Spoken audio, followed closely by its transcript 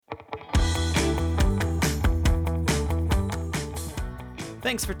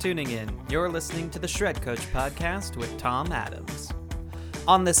Thanks for tuning in. You're listening to the Shred Coach podcast with Tom Adams.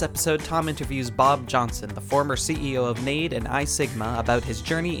 On this episode, Tom interviews Bob Johnson, the former CEO of NAID and iSigma, about his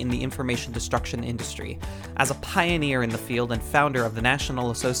journey in the information destruction industry. As a pioneer in the field and founder of the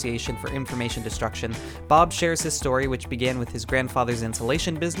National Association for Information Destruction, Bob shares his story, which began with his grandfather's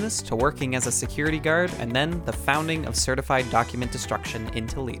insulation business, to working as a security guard, and then the founding of Certified Document Destruction in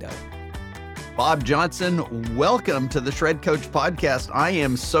Toledo. Bob Johnson, welcome to the Shred Coach podcast. I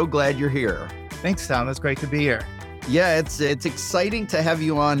am so glad you're here. Thanks, Tom. It's great to be here. Yeah, it's exciting to have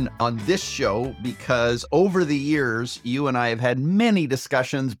you on this show because over the years, you and I have had many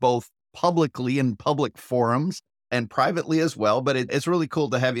discussions, both publicly in public forums and privately as well. But it's really cool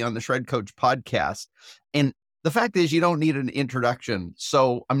to have you on the Shred Coach podcast. And the fact is, you don't need an introduction.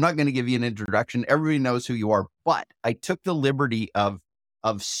 So I'm not going to give you an introduction. Everybody knows who you are. But I took the liberty of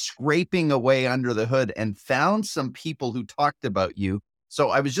scraping away under the hood and found some people who talked about you.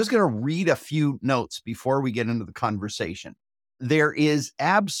 So I was just going to read a few notes before we get into the conversation. There is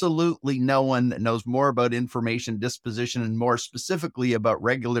absolutely no one that knows more about information disposition and more specifically about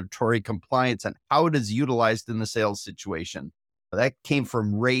regulatory compliance and how it is utilized in the sales situation. That came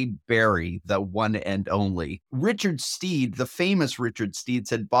from Ray Berry, the one and only. Richard Steed, the famous Richard Steed,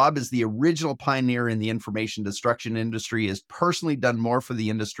 said, Bob is the original pioneer in the information destruction industry, has personally done more for the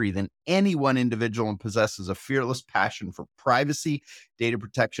industry than any one individual and possesses a fearless passion for privacy, data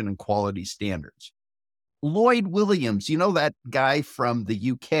protection, and quality standards. Lloyd Williams, you know that guy from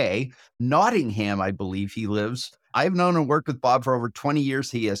the UK, Nottingham, I believe he lives. I've known and worked with Bob for over 20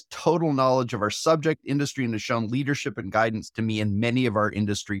 years. He has total knowledge of our subject industry and has shown leadership and guidance to me and many of our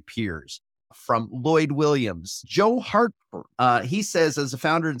industry peers. From Lloyd Williams, Joe Hartford, he says, as the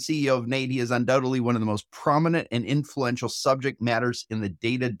founder and CEO of NAID, he is undoubtedly one of the most prominent and influential subject matters in the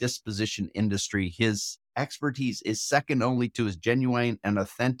data disposition industry. His expertise is second only to his genuine and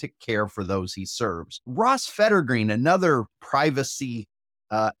authentic care for those he serves. Ross Fettergreen, another privacy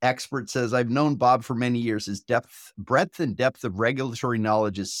expert, says, I've known Bob for many years. His breadth and depth of regulatory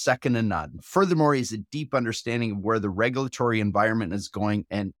knowledge is second to none. Furthermore, he has a deep understanding of where the regulatory environment is going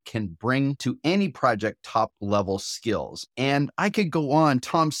and can bring to any project top-level skills. And I could go on.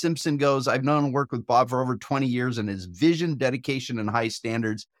 Tom Simpson goes, I've known and worked with Bob for over 20 years, and his vision, dedication, and high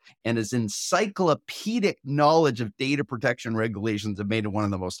standards and his encyclopedic knowledge of data protection regulations have made him one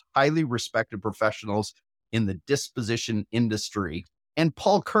of the most highly respected professionals in the disposition industry. And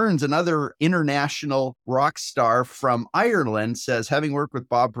Paul Kearns, another international rock star from Ireland, says, having worked with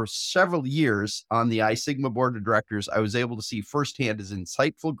Bob for several years on the iSigma board of directors, I was able to see firsthand his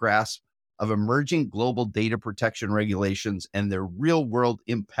insightful grasp of emerging global data protection regulations and their real-world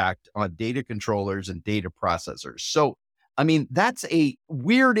impact on data controllers and data processors. So, I mean, that's a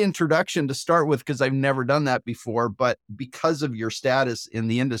weird introduction to start with because I've never done that before, but because of your status in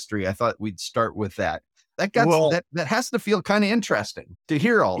the industry, I thought we'd start with that. That has to feel kind of interesting to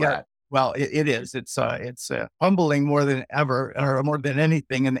hear all that. Well, it is. It's humbling more than ever, or more than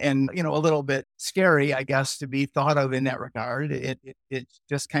anything, and a little bit scary, I guess, to be thought of in that regard. It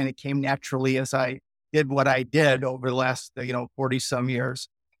just kind of came naturally as I did what I did over the last 40 some years.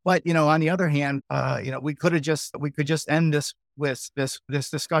 But on the other hand, we could just end this with this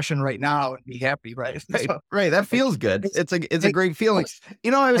discussion right now and be happy, right? Right. That feels good. It's a great feeling.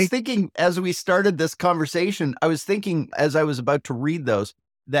 I was thinking as we started this conversation, I was thinking as I was about to read those,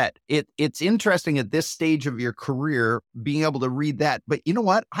 that it's interesting at this stage of your career being able to read that. But you know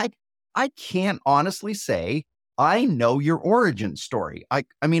what? I can't honestly say I know your origin story. I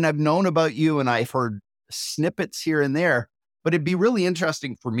mean, I've known about you and I've heard snippets here and there. But it'd be really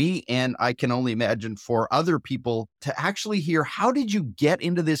interesting for me, and I can only imagine for other people, to actually hear, how did you get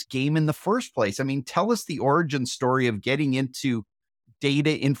into this game in the first place? I mean, tell us the origin story of getting into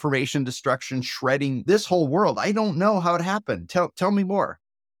data information destruction, shredding, this whole world. I don't know how it happened. Tell me more.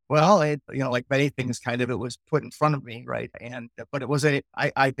 Well, like many things, it was put in front of me, right? But it was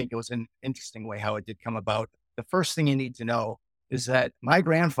I think it was an interesting way how it did come about. The first thing you need to know is that my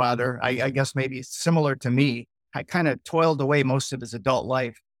grandfather, I guess maybe similar to me, I kind of toiled away most of his adult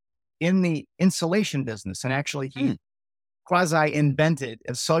life in the insulation business. And actually he quasi invented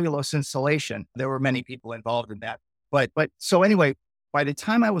a cellulose insulation. There were many people involved in that. But so anyway, by the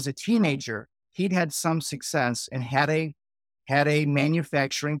time I was a teenager, he'd had some success and had a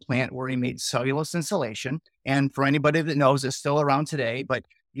manufacturing plant where he made cellulose insulation. And for anybody that knows, it's still around today, but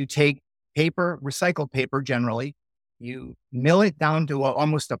you take paper, recycled paper generally, you mill it down to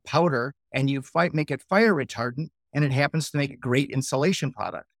almost a powder, and you make it fire retardant, and it happens to make a great insulation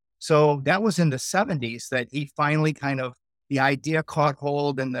product. So that was in the 70s that he finally the idea caught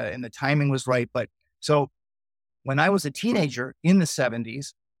hold and the timing was right. But so when I was a teenager in the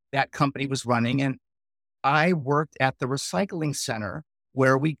 70s, that company was running, and I worked at the recycling center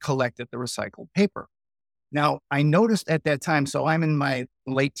where we collected the recycled paper. Now, I noticed at that time, so I'm in my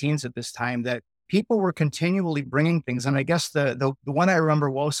late teens at this time, that people were continually bringing things. And I guess the one I remember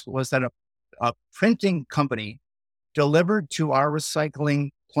was that a printing company delivered to our recycling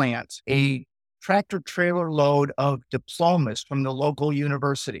plant a tractor trailer load of diplomas from the local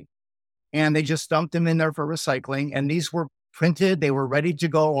university. And they just dumped them in there for recycling. And these were printed, they were ready to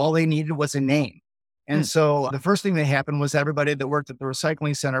go. All they needed was a name. And so the first thing that happened was everybody that worked at the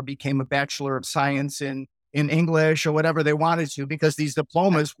recycling center became a Bachelor of Science in English or whatever they wanted to, because these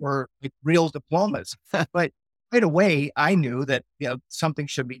diplomas were like real diplomas. But right away, I knew that something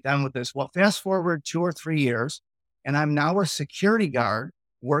should be done with this. Well, fast forward 2 or 3 years, and I'm now a security guard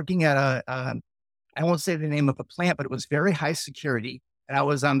working at I won't say the name of a plant, but it was very high security. And I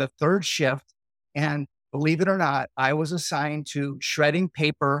was on the third shift. And believe it or not, I was assigned to shredding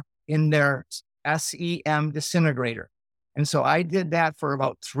paper in their SEM disintegrator. And so I did that for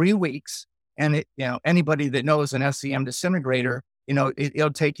about 3 weeks. And anybody that knows an SEM disintegrator,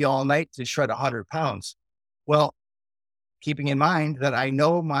 it'll take you all night to shred 100 pounds. Well, keeping in mind that I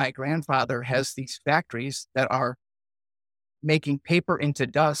know my grandfather has these factories that are making paper into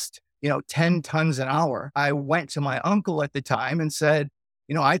dust, 10 tons an hour. I went to my uncle at the time and said,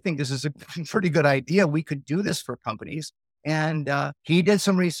 I think this is a pretty good idea. We could do this for companies. And he did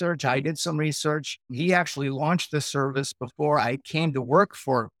some research. I did some research. He actually launched the service before I came to work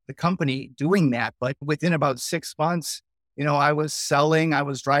for the company doing that. But within about 6 months, I was selling, I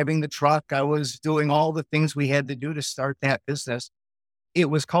was driving the truck, I was doing all the things we had to do to start that business. It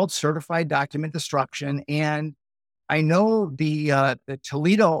was called Certified Document Destruction. And I know the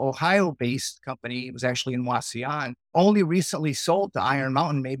Toledo, Ohio-based company, it was actually in Wauseon, only recently sold to Iron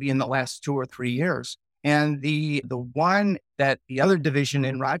Mountain, maybe in the last 2 or 3 years. And the one that the other division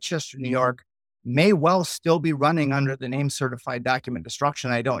in Rochester, New York, may well still be running under the name Certified Document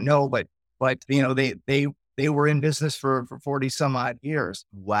Destruction. I don't know, but they were in business for 40 some odd years.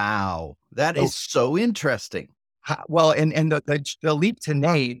 Wow, that is so interesting. Well, and the leap to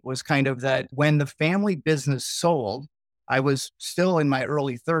Nade was kind of that when the family business sold, I was still in my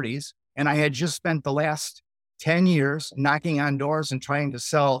early 30s, and I had just spent the last 10 years knocking on doors and trying to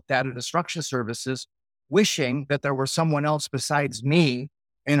sell data destruction services, wishing that there were someone else besides me,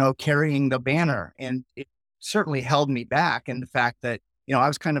 carrying the banner. And it certainly held me back in the fact that, I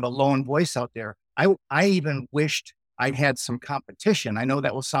was kind of a lone voice out there. I even wished I'd had some competition. I know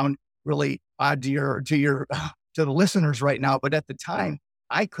that will sound really odd to the listeners right now, but at the time,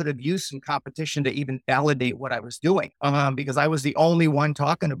 I could have used some competition to even validate what I was doing, because I was the only one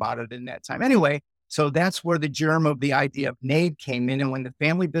talking about it in that time. Anyway, so that's where the germ of the idea of Nade came in. And when the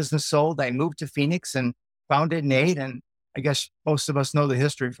family business sold, I moved to Phoenix and founded Nade. And I guess most of us know the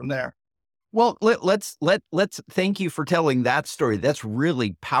history from there. Well, let's thank you for telling that story. That's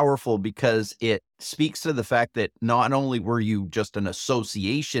really powerful because it speaks to the fact that not only were you just an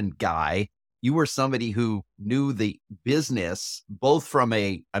association guy, you were somebody who knew the business, both from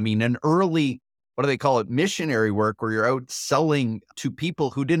an early, what do they call it, missionary work, where you're out selling to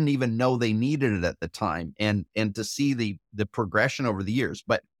people who didn't even know they needed it at the time, and to see the progression over the years.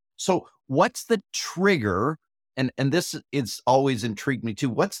 But so what's the trigger? And this is always intrigued me too.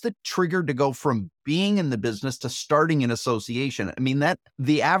 What's the trigger to go from being in the business to starting an association? I mean, that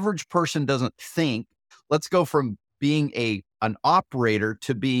the average person doesn't think, let's go from being an operator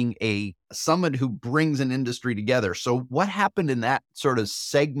to being someone who brings an industry together. So what happened in that sort of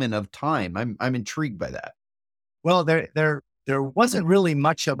segment of time? I'm intrigued by that. Well, there wasn't really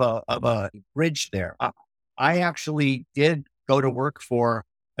much of a bridge there. I actually did go to work for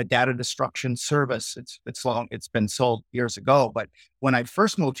a data destruction service. It's been sold years ago, but when I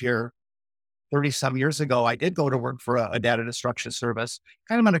first moved here 30 some years ago, I did go to work for a data destruction service,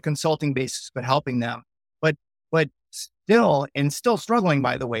 kind of on a consulting basis, but helping them. But still struggling,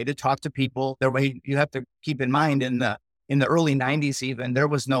 by the way, to talk to people. You have to keep in mind in the early 90s, even there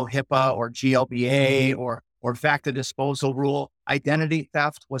was no HIPAA or GLBA or FACTA disposal rule. Identity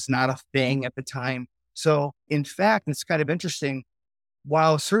theft was not a thing at the time. So in fact, it's kind of interesting.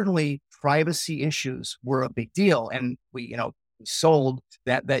 While certainly privacy issues were a big deal, and we sold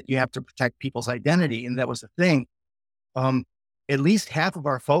that you have to protect people's identity, and that was a thing. At least half of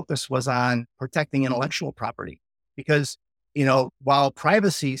our focus was on protecting intellectual property, because while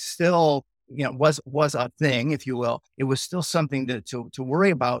privacy still was a thing, if you will, it was still something to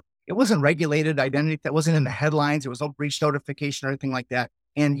worry about. It wasn't regulated identity, that wasn't in the headlines. There was no breach notification or anything like that,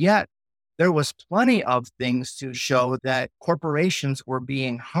 and yet there was plenty of things to show that corporations were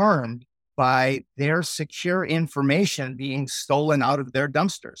being harmed by their secure information being stolen out of their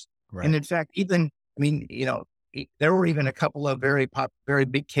dumpsters. Right. And in fact, there were even a couple of very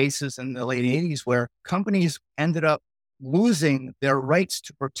big cases in the late 80s where companies ended up losing their rights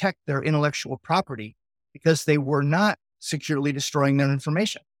to protect their intellectual property because they were not securely destroying their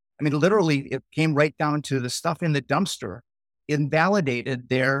information. I mean, literally, it came right down to the stuff in the dumpster invalidated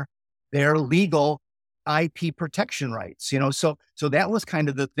their legal IP protection rights. So that was kind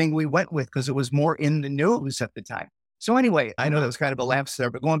of the thing we went with because it was more in the news at the time. So anyway, I know that was kind of a lapse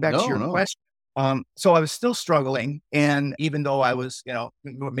there, but going back to your question. So I was still struggling, and even though I was,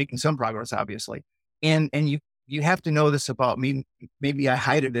 making some progress, obviously, and you have to know this about me. Maybe I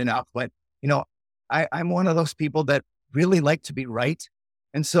hide it enough, but I'm one of those people that really like to be right,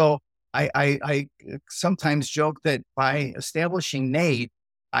 and so I sometimes joke that by establishing NADE,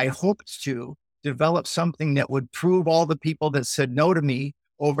 I hoped to develop something that would prove all the people that said no to me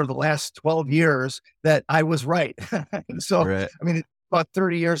over the last 12 years that I was right. So, Right. I mean, about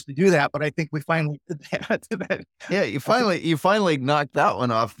 30 years to do that, but I think we finally did that. Yeah, you finally knocked that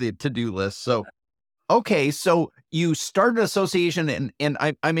one off the to-do list. So, okay, so you started an association, and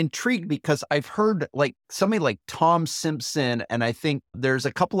I'm intrigued because I've heard like somebody like Tom Simpson, and I think there's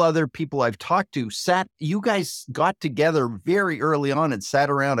a couple other people I've talked to. You guys got together very early on and sat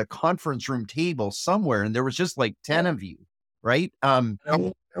around a conference room table somewhere, and there was just like 10 of you, right?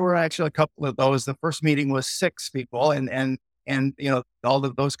 There were actually a couple of those. The first meeting was 6 people, and all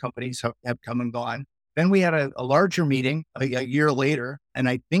of those companies have come and gone. Then we had a larger meeting a year later, and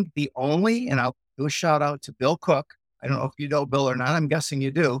I think and I'll do a shout out to Bill Cook. I don't know if you know Bill or not. I'm guessing you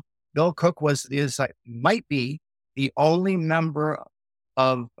do. Bill Cook might be the only member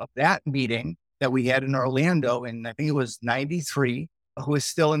of that meeting that we had in Orlando, and I think it was 93, who is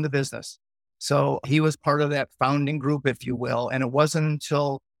still in the business. So he was part of that founding group, if you will. And it wasn't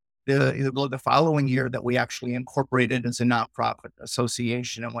until the following year that we actually incorporated as a nonprofit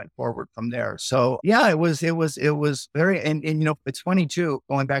association and went forward from there. So yeah, it was very, and it's funny too,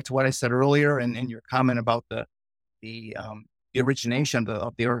 going back to what I said earlier and your comment about the origination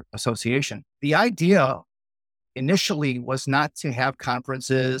of the association. The idea initially was not to have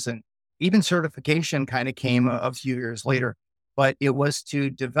conferences, and even certification kind of came a few years later, but it was to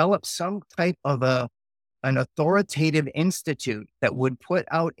develop some type of an authoritative institute that would put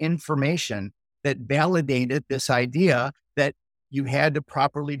out information that validated this idea that you had to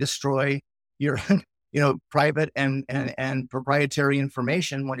properly destroy your, private and proprietary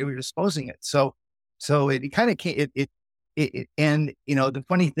information when you were disposing it. So it kind of came, and the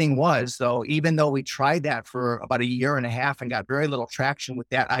funny thing was, though, even though we tried that for about a year and a half and got very little traction with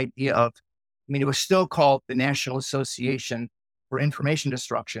that idea it was still called the National Association for Information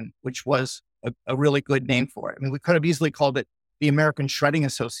Destruction, which was a really good name for it. I mean, we could have easily called it the American Shredding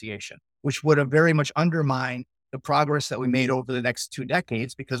Association, which would have very much undermined the progress that we made over the next 2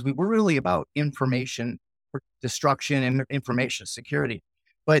 decades, because we were really about information destruction and information security.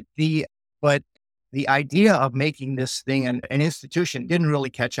 But the idea of making this thing an institution didn't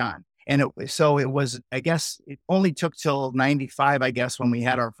really catch on. And it only took till 95, I guess, when we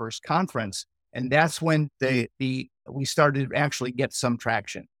had our first conference. And that's when we started to actually get some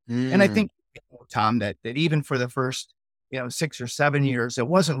traction. And I think, Tom, that even for the first, 6 or 7 years, it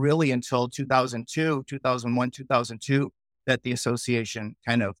wasn't really until 2002, that the association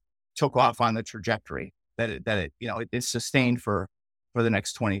kind of took off on the trajectory that it sustained for the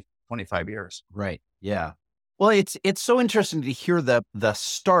next 20, 25 years. Right. Yeah. Well, it's so interesting to hear the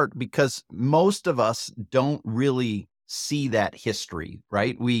start, because most of us don't really see that history,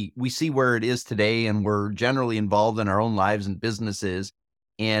 right? We see where it is today, and we're generally involved in our own lives and businesses.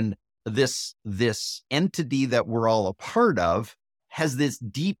 And this entity that we're all a part of has this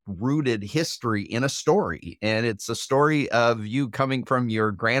deep rooted history in a story. And it's a story of you coming from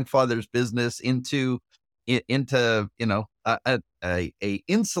your grandfather's business into a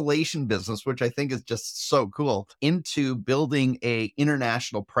insulation business, which I think is just so cool, into building a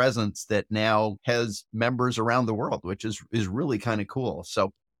international presence that now has members around the world, which is really kind of cool.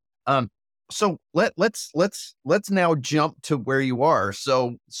 So, let's now jump to where you are.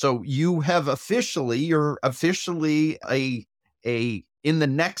 So you're officially a in the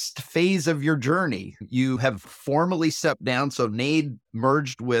next phase of your journey. You have formally stepped down. So NADE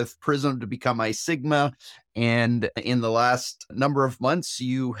merged with Prism to become iSigma. And in the last number of months,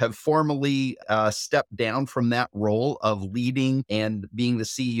 you have formally stepped down from that role of leading and being the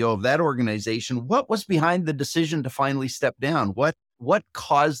CEO of that organization. What was behind the decision to finally step down? What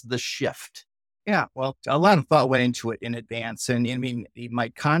caused the shift? Yeah, well, a lot of thought went into it in advance. And I mean, my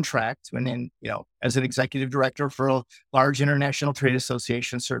contract, and then, as an executive director for a large international trade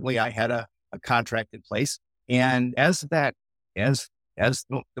association, certainly I had a contract in place. And as the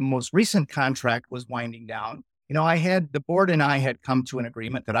most recent contract was winding down, the board and I had come to an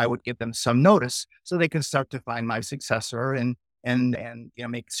agreement that I would give them some notice so they could start to find my successor and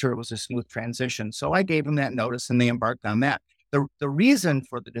make sure it was a smooth transition. So I gave them that notice and they embarked on that. The reason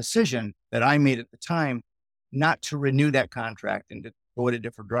for the decision that I made at the time not to renew that contract and to go in a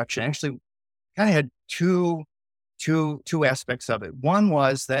different direction actually kind of had two aspects of it. One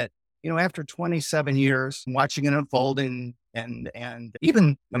was that, after 27 years watching it unfold and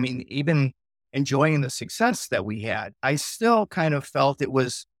even enjoying the success that we had, I still kind of felt it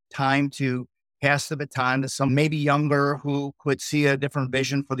was time to pass the baton to some maybe younger who could see a different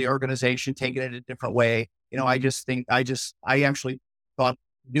vision for the organization, take it in a different way. I actually thought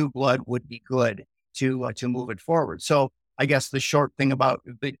new blood would be good to move it forward. So I guess the short answer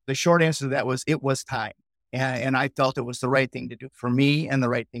to that was it was time. And I felt it was the right thing to do for me and the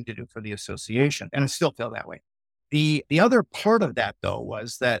right thing to do for the association. And I still feel that way. The other part of that though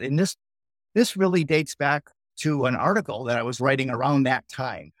was that this really dates back to an article that I was writing around that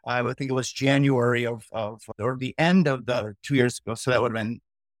time. I would think it was January or the end of the 2 years ago. So that would have been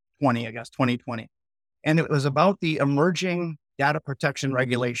 2020. And it was about the emerging data protection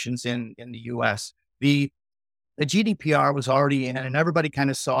regulations in the US. The GDPR was already in, and everybody kind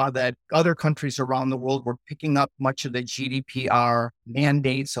of saw that other countries around the world were picking up much of the GDPR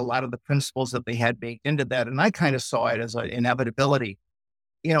mandates, a lot of the principles that they had baked into that. And I kind of saw it as an inevitability.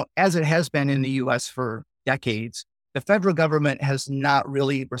 As it has been in the US for decades, the federal government has not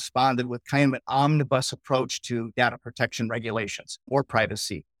really responded with kind of an omnibus approach to data protection regulations or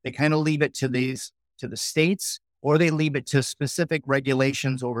privacy. They kind of leave it to the states, or they leave it to specific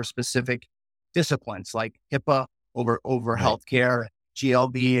regulations over specific disciplines like HIPAA over right. Healthcare,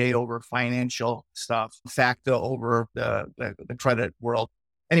 GLBA over financial stuff, FACTA over the credit world.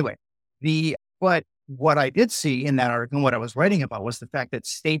 Anyway, but what I did see in that article and what I was writing about was the fact that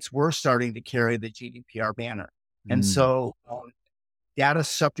states were starting to carry the GDPR banner. And so data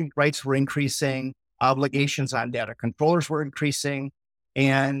subject rights were increasing, obligations on data controllers were increasing,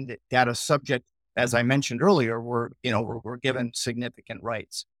 and data subject, as I mentioned earlier, were given significant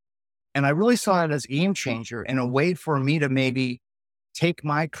rights. And I really saw it as a game changer and a way for me to maybe take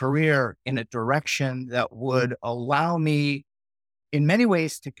my career in a direction that would allow me in many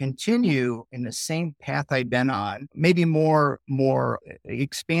ways to continue in the same path I'd been on, maybe more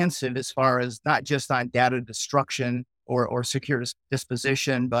expansive as far as not just on data destruction or secure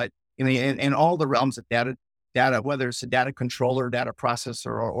disposition, but in all the realms of data, whether it's a data controller, data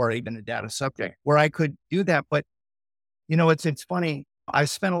processor, or even a data subject, where I could do that. But, it's funny. I've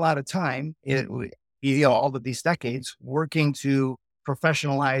spent a lot of time all of these decades working to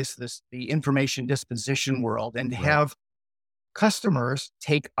professionalize the information disposition world and have customers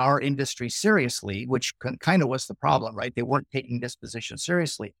take our industry seriously, which kind of was the problem, right? They weren't taking disposition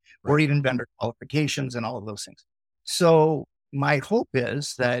seriously, or even vendor qualifications and all of those things. So my hope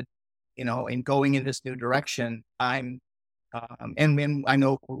is that, in going in this new direction, and I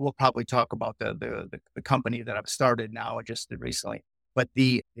know we'll probably talk about the company that I've started now, I just did recently, but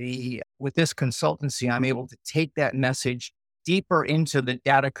with this consultancy, I'm able to take that message deeper into the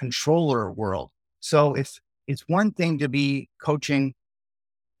data controller world. So it's one thing to be coaching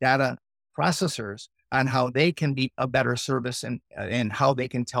data processors on how they can be a better service and how they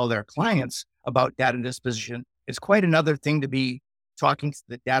can tell their clients about data disposition. It's quite another thing to be talking to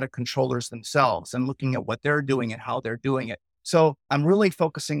the data controllers themselves and looking at what they're doing and how they're doing it. So I'm really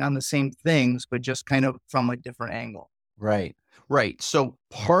focusing on the same things, but just kind of from a different angle. Right. So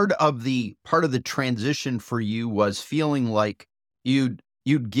part of the transition for you was feeling like you'd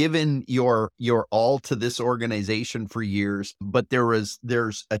given your all to this organization for years, but there's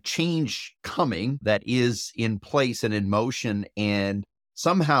a change coming that is in place and in motion, and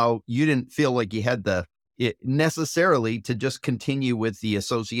somehow you didn't feel like you had necessarily to just continue with the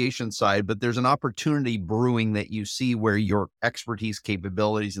association side, but there's an opportunity brewing that you see where your expertise,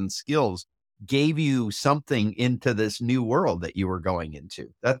 capabilities, and skills gave you something into this new world that you were going into.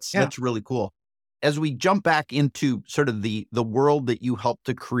 That's really cool. As we jump back into sort of the world that you helped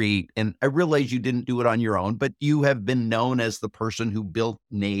to create, and I realize you didn't do it on your own, but you have been known as the person who built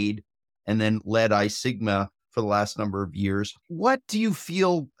NADE and then led iSigma for the last number of years. What do you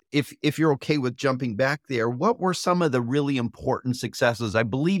feel, if you're okay with jumping back there, what were some of the really important successes? I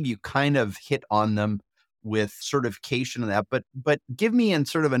believe you kind of hit on them with certification and that, but give me in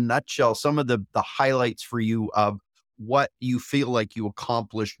sort of a nutshell some of the highlights for you of what you feel like you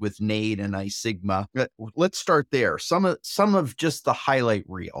accomplished with NADE and iSigma. Let's start there. Some of just the highlight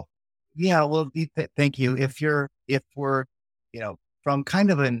reel. Yeah, well, thank you. If we're, from kind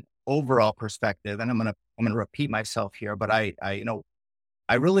of an overall perspective, and I'm gonna repeat myself here, but I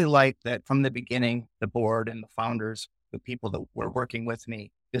really like that from the beginning, the board and the founders, the people that were working with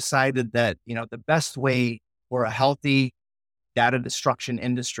me, decided that the best way for a healthy data destruction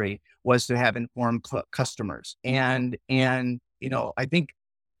industry was to have informed customers, and I think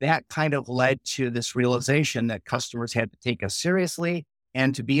that kind of led to this realization that customers had to take us seriously,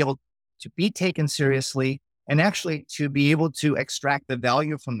 and to be able to be taken seriously, and actually to be able to extract the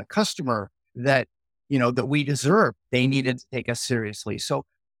value from the customer that that we deserve. They needed to take us seriously. So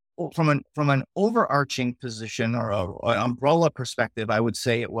from an overarching position, or an umbrella perspective, I would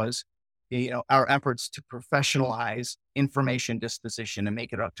say it was our efforts to professionalize information disposition and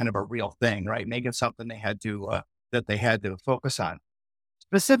make it a kind of a real thing, right? Make it something they had to that they had to focus on.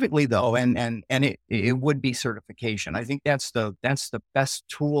 Specifically though, and it would be certification. I think that's the best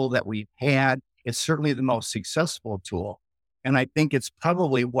tool that we've had. It's certainly the most successful tool. And I think it's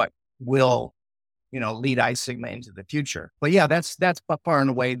probably what will, lead iSigma into the future. But yeah, that's by far and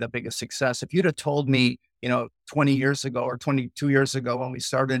away the biggest success. If you'd have told me, 20 years ago or 22 years ago when we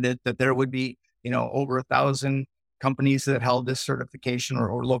started it, that there would be, over 1,000 companies that held this certification,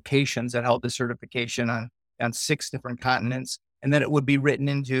 or locations that held this certification on 6 different continents, and that it would be written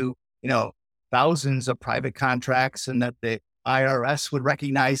into, thousands of private contracts, and that the IRS would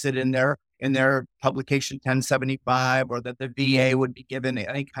recognize it in their publication 1075, or that the VA would be given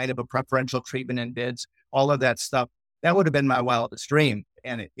any kind of a preferential treatment in bids, all of that stuff, that would have been my wildest dream.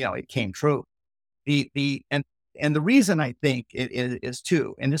 And it came true. And the reason I think it is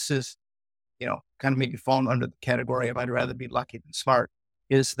too, and this is, kind of maybe falling under the category of I'd rather be lucky than smart,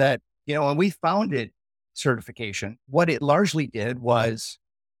 is that, when we founded certification, what it largely did was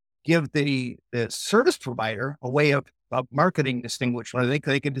give the service provider a way of marketing distinguishment.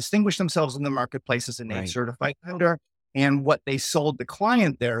 They could distinguish themselves in the marketplace as a NADE certified vendor. And what they sold the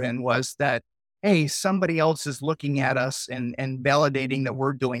client therein was that, hey, somebody else is looking at us and validating that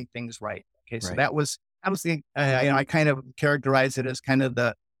we're doing things right. Okay. So that was the, I kind of characterize it as kind of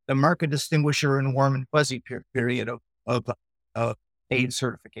the market distinguisher and warm and fuzzy period of NADE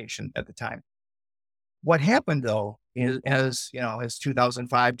certification at the time. What happened though is, as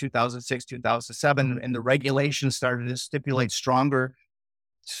 2005, 2006, 2007, and the regulations started to stipulate stronger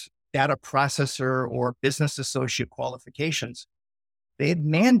data processor or business associate qualifications, they had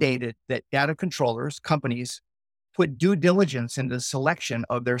mandated that data controllers, companies, put due diligence into the selection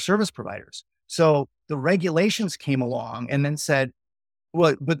of their service providers. So the regulations came along and then said,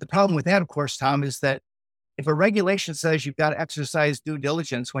 well, but the problem with that, of course, Tom, is that if a regulation says you've got to exercise due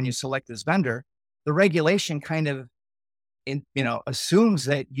diligence when you select this vendor, the regulation kind of, assumes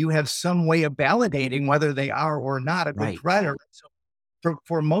that you have some way of validating whether they are or not a good provider. So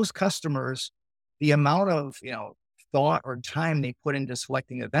for most customers, the amount of, thought or time they put into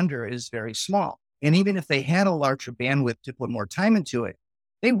selecting a vendor is very small. And even if they had a larger bandwidth to put more time into it,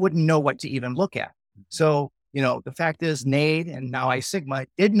 they wouldn't know what to even look at. So, the fact is NADE and now iSigma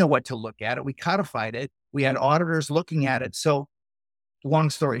did know what to look at it. We codified it. We had auditors looking at it. So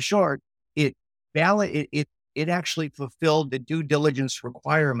long story short, it actually fulfilled the due diligence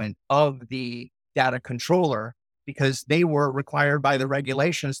requirement of the data controller, because they were required by the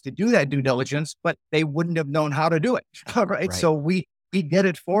regulations to do that due diligence, but they wouldn't have known how to do it. All right. So we did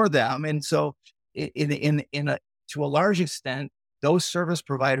it for them. And so to a large extent, those service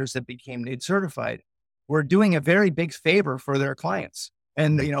providers that became NADE certified were doing a very big favor for their clients.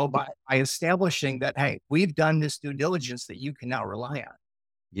 And, by establishing that, hey, we've done this due diligence that you can now rely on.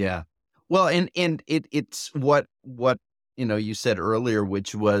 Yeah. Well, and it's what you said earlier,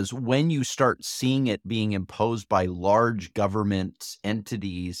 which was when you start seeing it being imposed by large government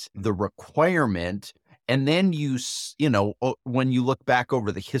entities, the requirement, and then when you look back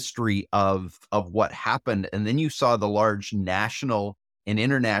over the history of what happened, and then you saw the large national and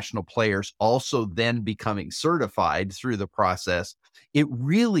international players also then becoming certified through the process, it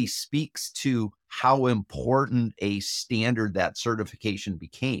really speaks to how important a standard that certification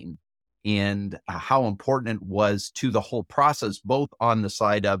became, and how important it was to the whole process, both on the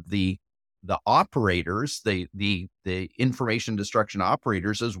side of the operators, the information destruction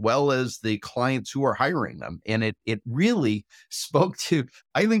operators, as well as the clients who are hiring them. And it really spoke to,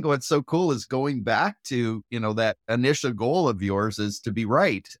 I think what's so cool is going back to, that initial goal of yours is to be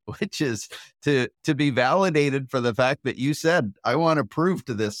right, which is to be validated for the fact that you said, I want to prove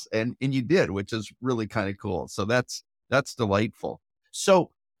to this. And you did, which is really kind of cool. So that's delightful.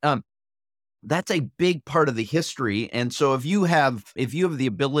 So, that's a big part of the history. And so if you have the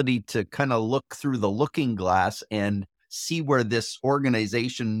ability to kind of look through the looking glass and see where this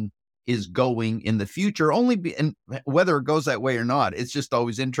organization is going in the future, and whether it goes that way or not, it's just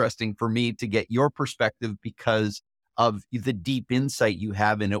always interesting for me to get your perspective because of the deep insight you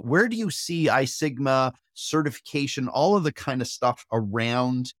have in it. Where do you see iSigma certification, all of the kind of stuff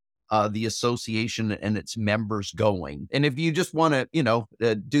around the association and its members going? And if you just want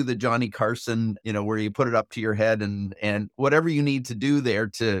to, do the Johnny Carson, where you put it up to your head and whatever you need to do there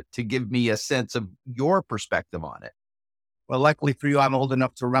to give me a sense of your perspective on it. Well, luckily for you, I'm old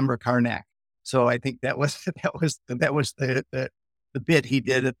enough to remember Karnak. So I think that was the bit he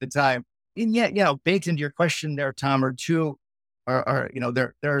did at the time. And yet, baked into your question there, Tom, or two,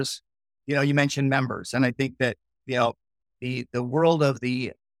 there's, you mentioned members. And I think that, the world of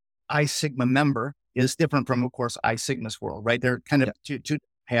the iSigma member is different from, of course, iSigma's world, right? They're kind of two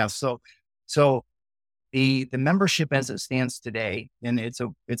paths. So the membership as it stands today, and it's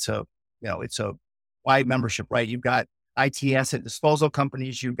a wide membership, right? You've got IT asset disposal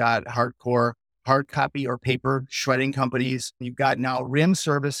companies, you've got hardcore hard copy or paper shredding companies. You've got now RIM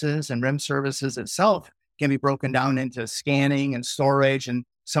services, and RIM services itself can be broken down into scanning and storage. And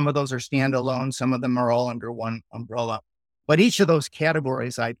some of those are standalone. Some of them are all under one umbrella. But each of those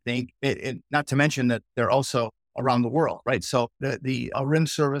categories, I think, not to mention that they're also around the world, right? So the RIM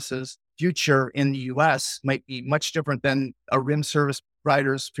services future in the US might be much different than a RIM service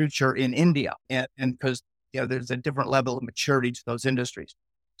provider's future in India. And because, there's a different level of maturity to those industries.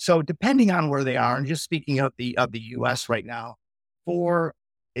 So depending on where they are, and just speaking of the US right now,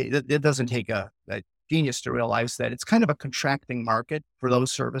 it doesn't take a genius to realize that it's kind of a contracting market for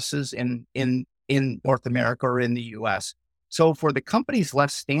those services in North America or in the US. So for the companies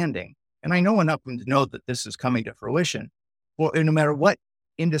left standing, and I know enough of them to know that this is coming to fruition, well, no matter what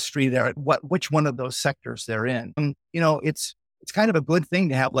industry they're which one of those sectors they're in, it's kind of a good thing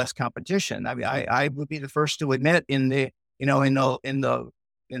to have less competition. I mean, I would be the first to admit in the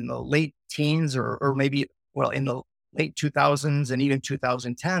late teens or maybe, in the late 2000s and even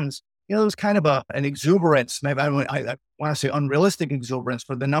 2010s, there was kind of an exuberance. Maybe I want to say unrealistic exuberance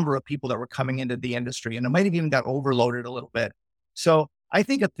for the number of people that were coming into the industry, and it might have even got overloaded a little bit. So I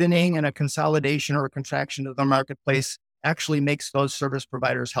think a thinning and a consolidation or a contraction of the marketplace actually makes those service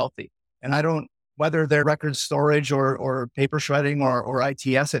providers healthy. And whether they're record storage or paper shredding or IT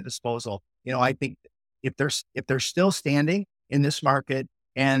asset disposal, I think if they're still standing in this market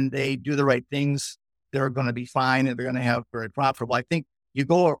and they do the right things, they're going to be fine and they're going to have very profitable. I think you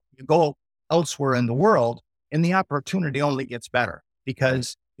go elsewhere in the world and the opportunity only gets better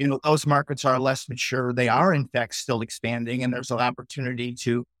because, those markets are less mature. They are in fact still expanding, and there's an opportunity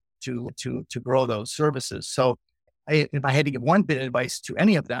to grow those services. So if I had to give one bit of advice to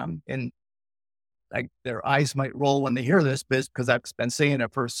any of them, and their eyes might roll when they hear this because I've been saying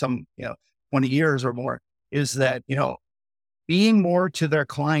it for some, 20 years or more, is that, being more to their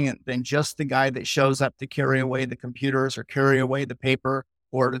client than just the guy that shows up to carry away the computers or carry away the paper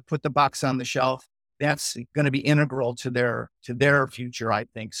or to put the box on the shelf, that's going to be integral to their future, I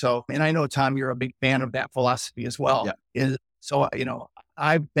think. So, and I know, Tom, you're a big fan of that philosophy as well. Yeah.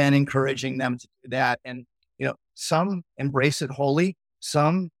 I've been encouraging them to do that. And, some embrace it wholly.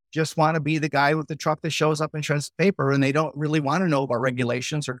 Some just want to be the guy with the truck that shows up and shreds paper, and they don't really want to know about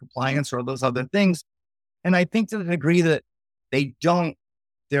regulations or compliance or those other things. And I think to the degree that they don't,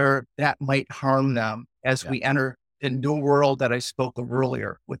 that might harm them as we enter the new world that I spoke of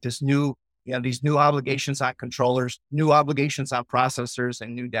earlier with this new, these new obligations on controllers, new obligations on processors,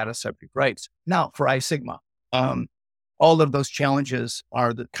 and new data subject rights. Now for iSigma, all of those challenges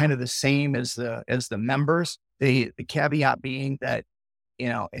are kind of the same as the members. The caveat being that,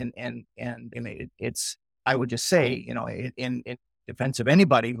 it's, I would just say, in defense of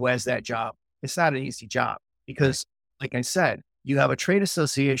anybody who has that job, it's not an easy job because, like I said, you have a trade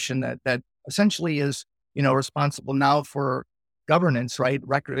association that essentially is, responsible now for governance, right?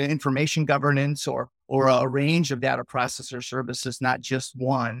 Record information governance or a range of data processor services, not just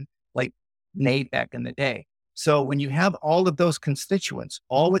one, like NAID back in the day. So when you have all of those constituents,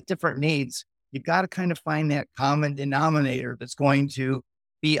 all with different needs, you've got to kind of find that common denominator that's going to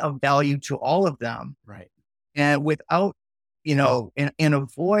be of value to all of them. Right. And without, and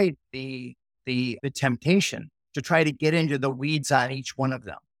avoid the temptation to try to get into the weeds on each one of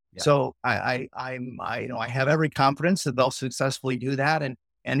them. Yeah. So I have every confidence that they'll successfully do that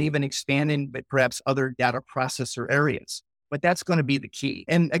and even expand in, but perhaps other data processor areas. But that's going to be the key.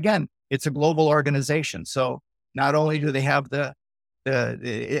 And again, it's a global organization. So not only do they have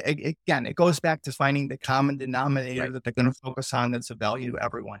again, it goes back to finding the common denominator that they're going to focus on that's of value to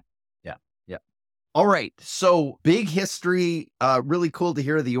everyone. Yeah. All right. So big history. Really cool to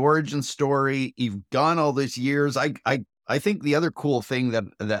hear the origin story. You've gone all these years. I think the other cool thing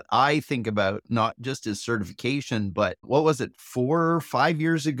that I think about, not just as certification, but what was it, 4 or 5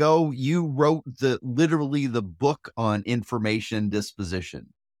 years ago, you wrote literally the book on information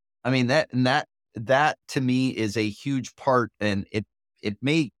disposition. I mean, that to me is a huge part, and it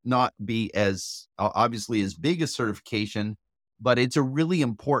may not be as obviously as big a certification, but it's a really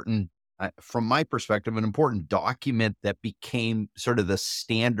important, from my perspective, an important document that became sort of the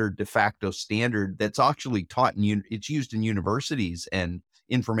standard, de facto standard that's actually taught it's used in universities and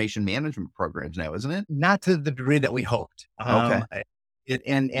information management programs now, isn't it? Not to the degree that we hoped. Okay.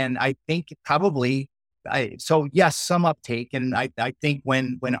 And I think probably, so yes, some uptake. And I think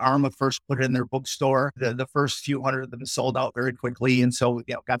when ARMA first put it in their bookstore, the first few hundred of them sold out very quickly. And so,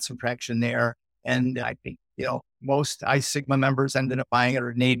 got some traction there. And I think, most iSigma members ended up buying it,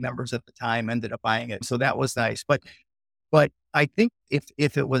 or NADE members at the time ended up buying it. So that was nice. But I think if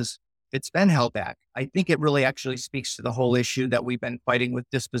it's been held back, I think it really actually speaks to the whole issue that we've been fighting with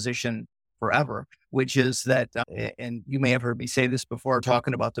disposition forever, which is that, and you may have heard me say this before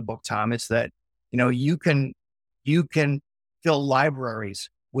talking about the book, Tom, is that, you can fill libraries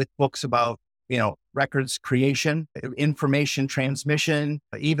with books about, records creation, information transmission,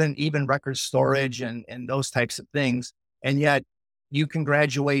 even record storage and those types of things. And yet you can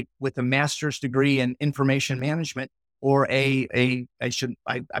graduate with a master's degree in information management, or I'm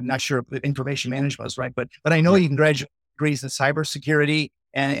not sure if information management was right, but I know you can graduate degrees in cybersecurity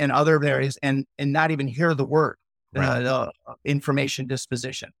and other areas and not even hear the word, information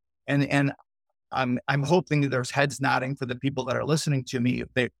disposition. And I'm hoping that there's heads nodding for the people that are listening to me.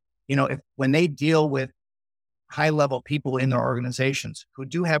 When they deal with high level people in their organizations who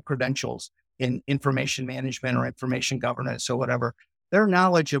do have credentials in information management or information governance or whatever, their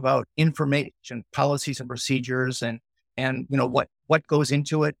knowledge about information policies and procedures and what goes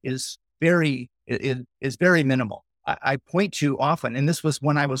into it is very minimal. I point to often, and this was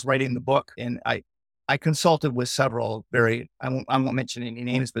when I was writing the book, and I consulted with several I won't mention any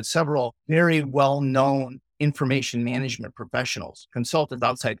names, but several very well-known information management professionals,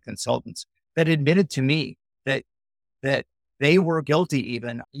 outside consultants, that admitted to me that they were guilty.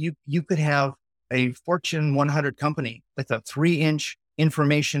 Even you could have a Fortune 100 company with a 3-inch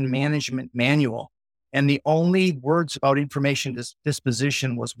information management manual, and the only words about information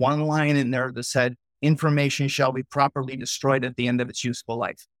disposition was one line in there that said, "Information shall be properly destroyed at the end of its useful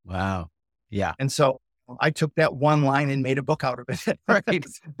life." Wow. Yeah. And so I took that one line and made a book out of it. Right.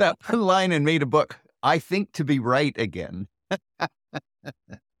 That one line and made a book. I think to be right again.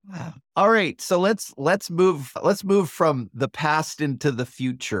 All right. So let's move from the past into the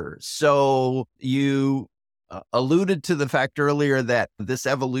future. So you alluded to the fact earlier that this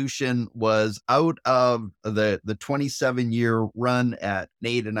evolution was out of the 27-year run at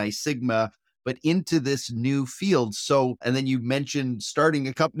NADE and iSigma, but into this new field. So, and then you mentioned starting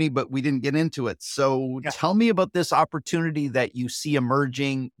a company, but we didn't get into it. So Tell me about this opportunity that you see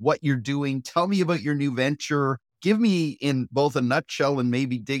emerging, what you're doing. Tell me about your new venture. Give me in both a nutshell and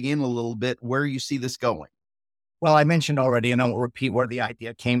maybe dig in a little bit where you see this going. Well, I mentioned already, and I won't repeat where the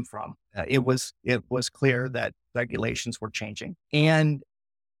idea came from. It was clear that regulations were changing, and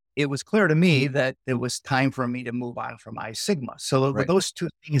it was clear to me that it was time for me to move on from iSigma. So with those two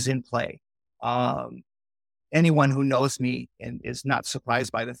things in play, anyone who knows me and is not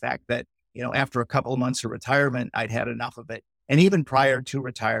surprised by the fact that, after a couple of months of retirement, I'd had enough of it. And even prior to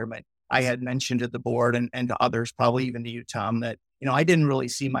retirement, I had mentioned to the board and to others, probably even to you, Tom, that, I didn't really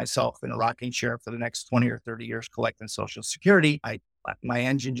see myself in a rocking chair for the next 20 or 30 years collecting Social Security. My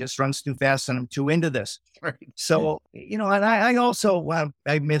engine just runs too fast and I'm too into this. Right. So, and I also,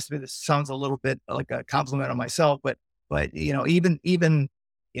 I miss it. This sounds a little bit like a compliment on myself, but even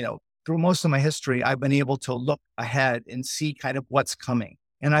through most of my history, I've been able to look ahead and see kind of what's coming.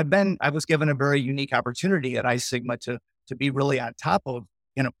 And I was given a very unique opportunity at iSigma to be really on top of,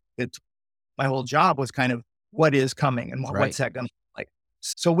 my whole job was kind of what is coming and what's that going to look like.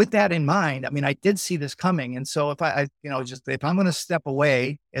 So with that in mind, I did see this coming. And so if if I'm going to step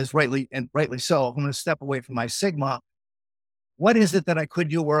away, as rightly so, if I'm going to step away from iSigma, what is it that I could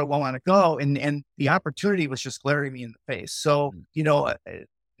do where I want to go? And the opportunity was just glaring me in the face. So,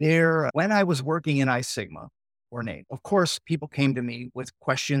 when I was working in iSigma or NADE, of course, people came to me with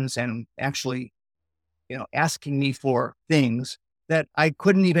questions and actually, asking me for things that I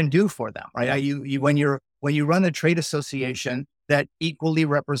couldn't even do for them, right? When you run a trade association that equally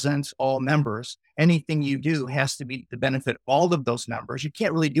represents all members, anything you do has to be the benefit of all of those members. You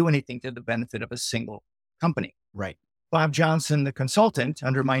can't really do anything to the benefit of a single company. Right. Bob Johnson, the consultant,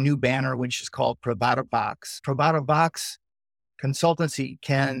 under my new banner, which is called Pravada Box. Pravada Box consultancy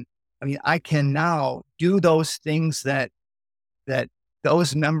I can now do those things that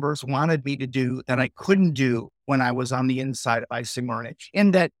those members wanted me to do that I couldn't do when I was on the inside of iSigma,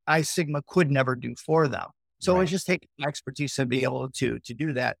 and that iSigma could never do for them. So Right. it's just taking expertise to be able to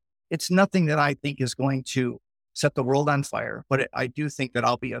do that. It's nothing that I think is going to set the world on fire, but I do think that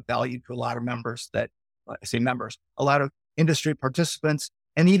I'll be of value to a lot of members a lot of industry participants,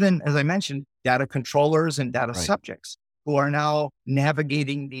 and even, as I mentioned, data controllers and data Right. subjects who are now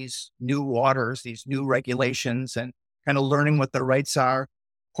navigating these new waters, these new regulations, and kind of learning what their rights are,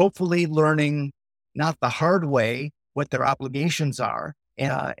 hopefully learning not the hard way what their obligations are,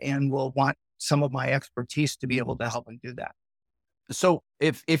 and will want some of my expertise to be able to help them do that. So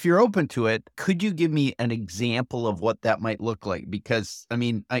if you're open to it, could you give me an example of what that might look like? Because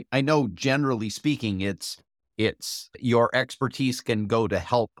I know generally speaking, it's your expertise can go to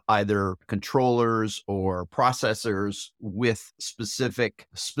help either controllers or processors with specific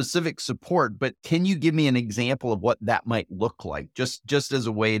support, but can you give me an example of what that might look like? Just as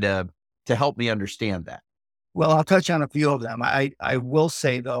a way to help me understand that. Well, I'll touch on a few of them. I will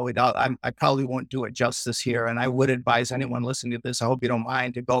say, though, I probably won't do it justice here. And I would advise anyone listening to this, I hope you don't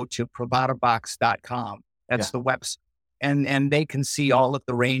mind, to go to pravadabox.com. That's Yeah. the website. And they can see all of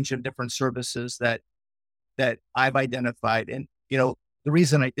the range of different services that I've identified. And, the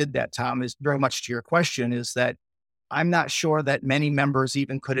reason I did that, Tom, is very much to your question, is that I'm not sure that many members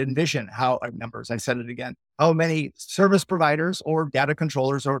even could envision I said it again, how many service providers or data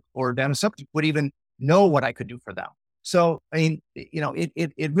controllers or data subjects would even know what I could do for them. So,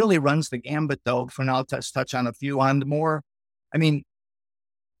 it really runs the gambit, though. For now, let's touch on a few on the more,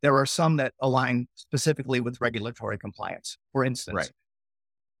 there are some that align specifically with regulatory compliance. For instance, Right.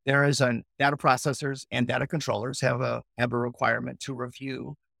 there is data processors and data controllers have a requirement to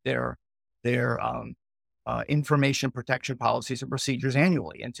review their information protection policies and procedures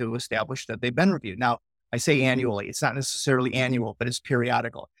annually, and to establish that they've been reviewed. Now, I say annually; it's not necessarily annual, but it's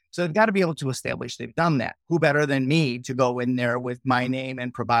periodical. So they've got to be able to establish they've done that. Who better than me to go in there with my name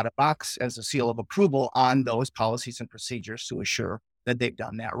and Pravada Box as a seal of approval on those policies and procedures to assure that they've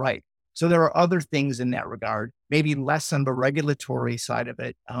done that right? So there are other things in that regard, maybe less on the regulatory side of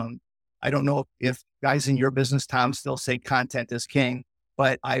it. I don't know if guys in your business, Tom, still say content is king,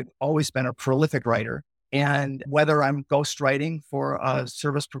 but I've always been a prolific writer. And whether I'm ghostwriting for a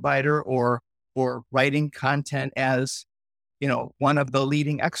service provider or writing content as, one of the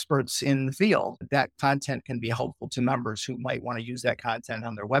leading experts in the field, that content can be helpful to members who might want to use that content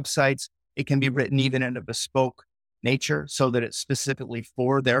on their websites. It can be written even in a bespoke nature so that it's specifically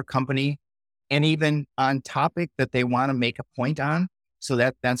for their company and even on topic that they want to make a point on. So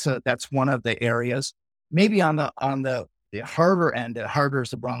that's one of the areas. Maybe on the harder end, harder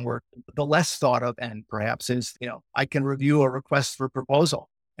is the wrong word, the less thought of end perhaps is, I can review a request for proposal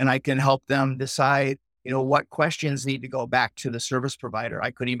and I can help them decide, what questions need to go back to the service provider. I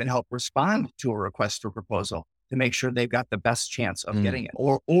could even help respond to a request for proposal to make sure they've got the best chance of getting it,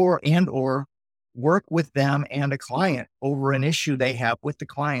 or work with them and a client over an issue they have with the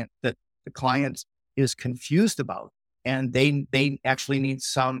client that the client is confused about. And they actually need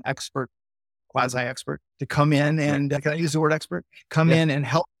some expert, quasi-expert, to come in and can I use the word expert? Come in and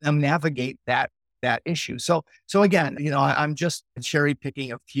help them navigate that issue. So again, I'm just cherry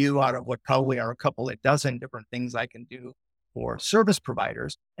picking a few out of what probably are a couple of dozen different things I can do for service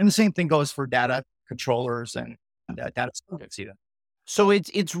providers. And the same thing goes for data controllers and data subjects even. So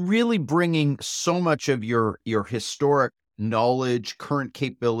it's really bringing so much of your historic knowledge, current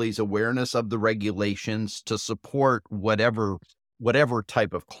capabilities, awareness of the regulations to support whatever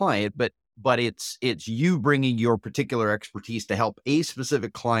type of client, but it's you bringing your particular expertise to help a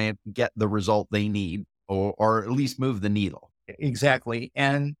specific client get the result they need, or at least move the needle. Exactly.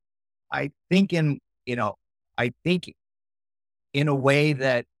 And I think in a way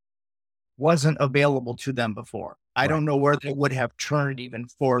that wasn't available to them before. I don't know where they would have turned even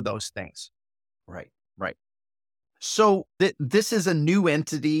for those things. Right. So this is a new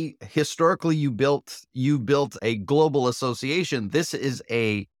entity. Historically, you built a global association. This is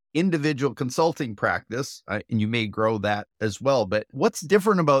a individual consulting practice, and you may grow that as well. But what's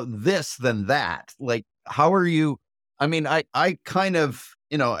different about this than that? Like, how are you? I kind of,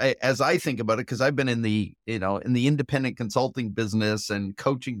 as I think about it, because I've been in the independent consulting business and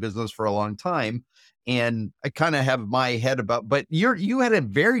coaching business for a long time. And I kind of have my head about, but you had a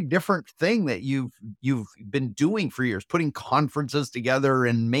very different thing that you've been doing for years, putting conferences together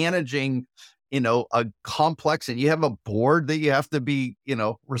and managing a complex, and you have a board that you have to be,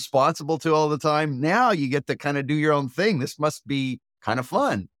 responsible to all the time. Now you get to kind of do your own thing. This must be kind of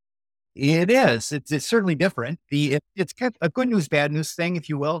fun. It is. It's certainly different. It's kind of a good news, bad news thing, if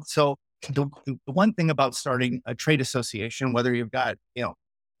you will. So the one thing about starting a trade association, whether you've got,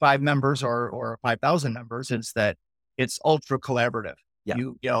 5 members or 5,000 members, is that it's ultra collaborative. Yeah.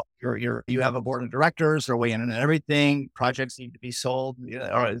 You have a board of directors, they're weighing in on everything. Projects need to be sold,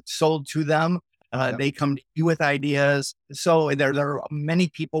 or sold to them. They come to you with ideas. So there are many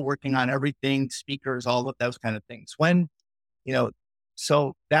people working on everything, speakers, all of those kind of things.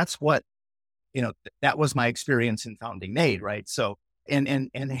 So that's what, that was my experience in founding NADE, right? So,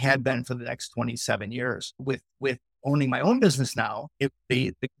 and had been for the next 27 years with owning my own business now.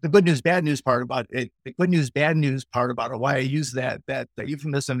 The good news, bad news part about it, the good news, bad news part about it, why I use that the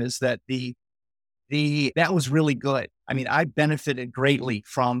euphemism is that that was really good. I mean, I benefited greatly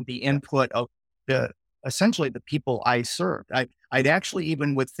from the input of essentially the people I served. I'd actually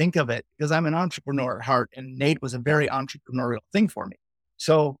even would think of it, because I'm an entrepreneur at heart, and NADE was a very entrepreneurial thing for me.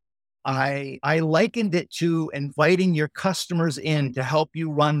 So I likened it to inviting your customers in to help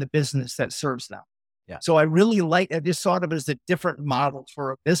you run the business that serves them. Yeah. So I just thought of it as a different model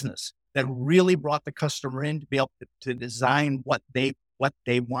for a business that really brought the customer in to be able to design what they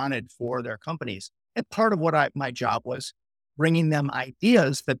wanted for their companies. And part of what my job was bringing them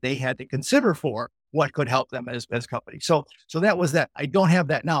ideas that they had to consider for what could help them as companies. So that was that. I don't have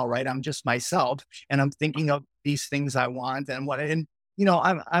that now, right? I'm just myself, and I'm thinking of these things I want and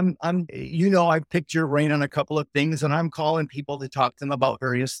I've picked your brain on a couple of things, and I'm calling people to talk to them about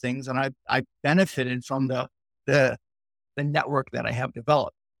various things. And I benefited from the network that I have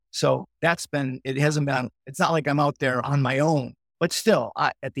developed. So it's not like I'm out there on my own, but still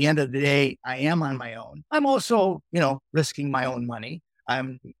at the end of the day, I am on my own. I'm also, risking my own money.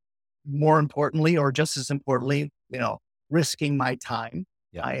 I'm more importantly, or just as importantly, risking my time.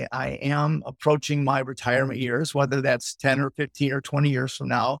 Yeah. I am approaching my retirement years, whether that's 10 or 15 or 20 years from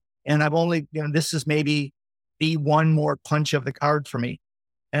now. And I've only, this is maybe the one more punch of the card for me.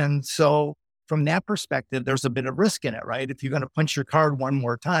 And so from that perspective, there's a bit of risk in it, right? If you're going to punch your card one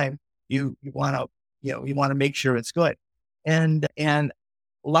more time, you want to make sure it's good. And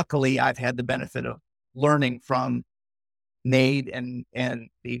luckily I've had the benefit of learning from NADE and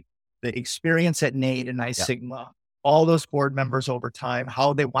the experience at NADE and iSigma, all those board members over time,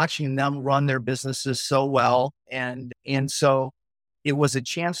 watching them run their businesses so well. And so it was a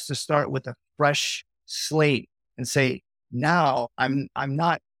chance to start with a fresh slate and say, now I'm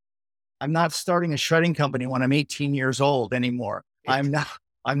not starting a shredding company when I'm 18 years old anymore. I'm now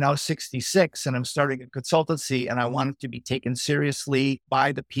 66 and I'm starting a consultancy, and I want it to be taken seriously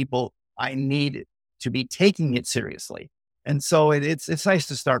by the people I need to be taking it seriously. And so it's nice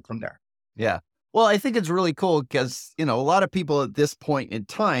to start from there. Yeah. Well, I think it's really cool because, a lot of people at this point in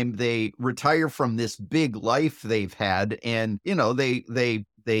time, they retire from this big life they've had, and, they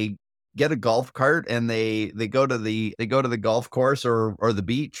get a golf cart and they go to the golf course or the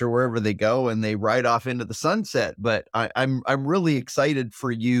beach or wherever they go, and they ride off into the sunset. But I'm really excited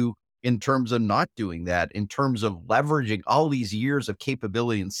for you in terms of not doing that, in terms of leveraging all these years of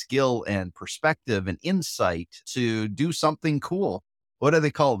capability and skill and perspective and insight to do something cool. What do they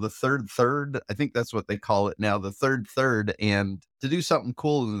call it? The third? I think that's what they call it now, the third, and to do something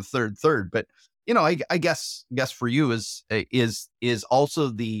cool in the third. But, I guess for you is also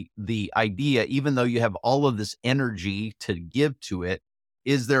the idea, even though you have all of this energy to give to it,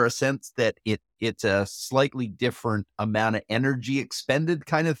 is there a sense that it's a slightly different amount of energy expended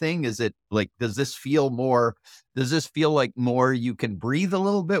kind of thing? Is it like, does this feel like more you can breathe a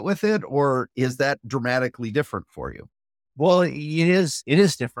little bit with it, or is that dramatically different for you? Well, it is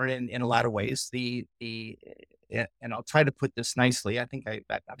different in a lot of ways. And I'll try to put this nicely. I think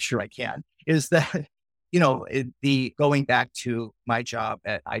I'm sure I can, is that, going back to my job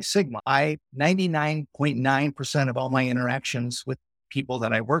at iSigma, 99.9% of all my interactions with people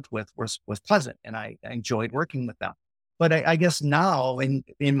that I worked with was pleasant, and I enjoyed working with them. But I guess now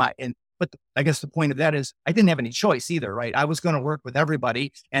I guess the point of that is I didn't have any choice either, right? I was going to work with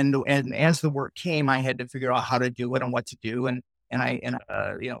everybody. And as the work came, I had to figure out how to do it and what to do. And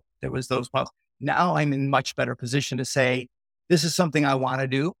there was those problems. Now I'm in much better position to say, this is something I want to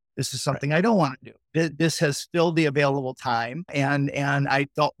do. This is something I don't want to do. This has filled the available time. And I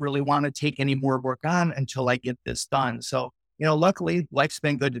don't really want to take any more work on until I get this done. So, luckily life's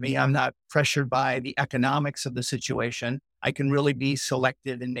been good to me. I'm not pressured by the economics of the situation. I can really be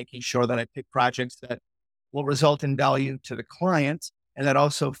selective in making sure that I pick projects that will result in value to the client, and that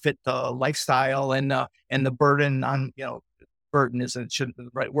also fit the lifestyle and the burden on, burden shouldn't be the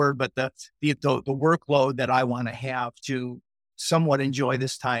right word, but the workload that I want to have to somewhat enjoy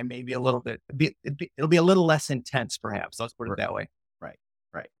this time, maybe a little bit, it'll be a little less intense, perhaps. Let's put it that way. Right.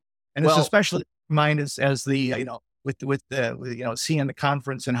 And it's especially mine as the, with the, seeing the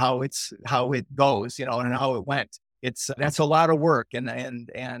conference and how it goes, and how it went. That's a lot of work, and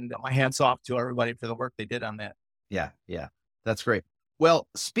my hats off to everybody for the work they did on that. Yeah. That's great. Well,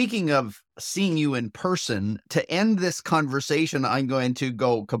 speaking of seeing you in person, to end this conversation, I'm going to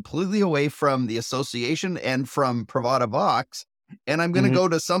go completely away from the association and from Pravada Vox, and I'm going to go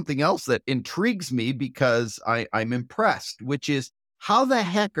to something else that intrigues me because I'm impressed, which is how the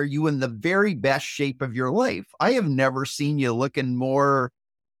heck are you in the very best shape of your life? I have never seen you looking more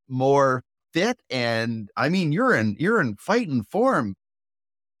fit, and I mean you're in fighting form.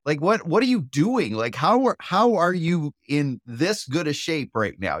 Like what are you doing? Like how are you in this good a shape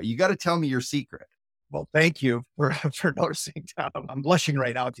right now? You got to tell me your secret. Well, thank you for noticing, Tom. I'm blushing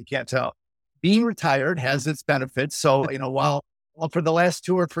right now if you can't tell. Being retired has its benefits. So, while for the last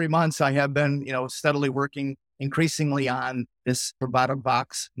 2 or 3 months, I have been, steadily working increasingly on this Pravada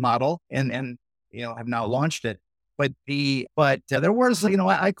Vox model and have now launched it. But there was,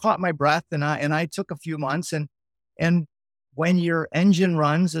 I caught my breath and I took a few months and when your engine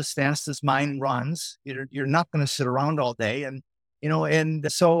runs as fast as mine runs, you're not going to sit around all day. And,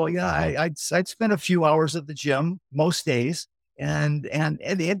 so, I'd spend a few hours at the gym most days. And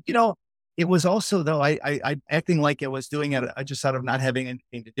it was also, though, I acting like I was doing it just out of not having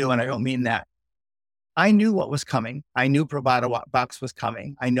anything to do. And I don't mean that. I knew what was coming. I knew Pravada Vox was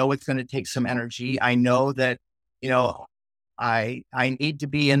coming. I know it's going to take some energy. I know that, I need to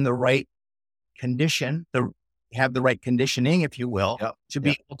be in the right condition, have the right conditioning, if you will, to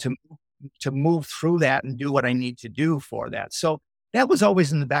be able to move through that and do what I need to do for that. So that was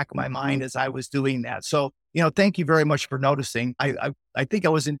always in the back of my mind as I was doing that. So, thank you very much for noticing. I think I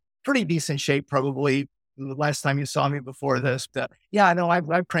was in pretty decent shape, probably the last time you saw me before this. But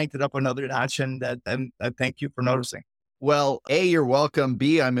I've cranked it up another notch, and thank you for noticing. Well, A, you're welcome.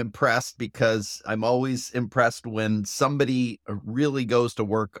 B, I'm impressed because I'm always impressed when somebody really goes to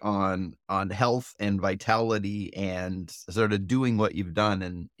work on health and vitality and sort of doing what you've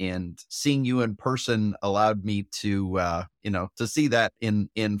done, and seeing you in person allowed me to, to see that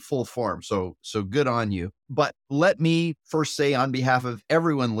in full form. So good on you. But let me first say on behalf of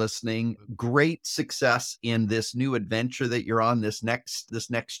everyone listening, great success in this new adventure that you're on, this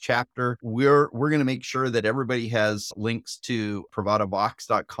next chapter. We're going to make sure that everybody has links to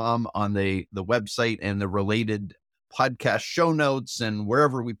pravadavox.com on the website and the related podcast show notes and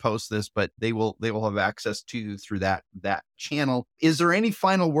wherever we post this, but they will have access to you through that channel. Is there any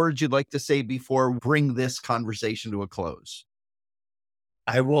final words you'd like to say before we bring this conversation to a close?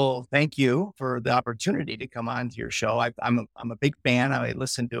 I will thank you for the opportunity to come on to your show. I'm a big fan. I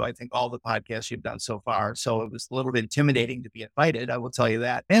listen to, I think, all the podcasts you've done so far. So it was a little bit intimidating to be invited. I will tell you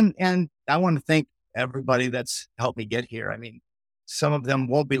that. And I want to thank everybody that's helped me get here. I mean, some of them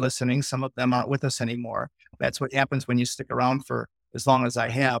won't be listening. Some of them aren't with us anymore. That's what happens when you stick around for as long as I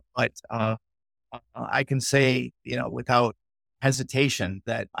have. But I can say, without hesitation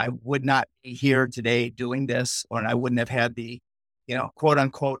that I would not be here today doing this, or I wouldn't have had the quote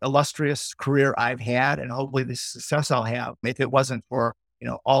unquote illustrious career I've had, and hopefully the success I'll have if it wasn't for,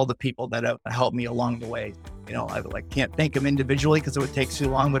 all the people that have helped me along the way. I can't thank them individually because it would take too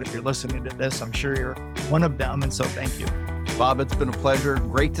long, but if you're listening to this, I'm sure you're one of them. And so thank you. Bob, it's been a pleasure.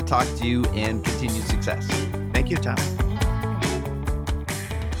 Great to talk to you, and continued success. Thank you, Tom.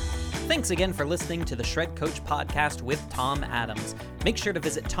 Thanks again for listening to the Shred Coach podcast with Tom Adams. Make sure to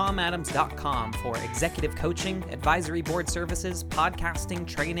visit tomadams.com for executive coaching, advisory board services, podcasting,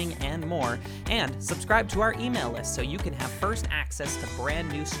 training, and more. And subscribe to our email list so you can have first access to brand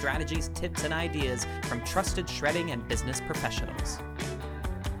new strategies, tips, and ideas from trusted shredding and business professionals.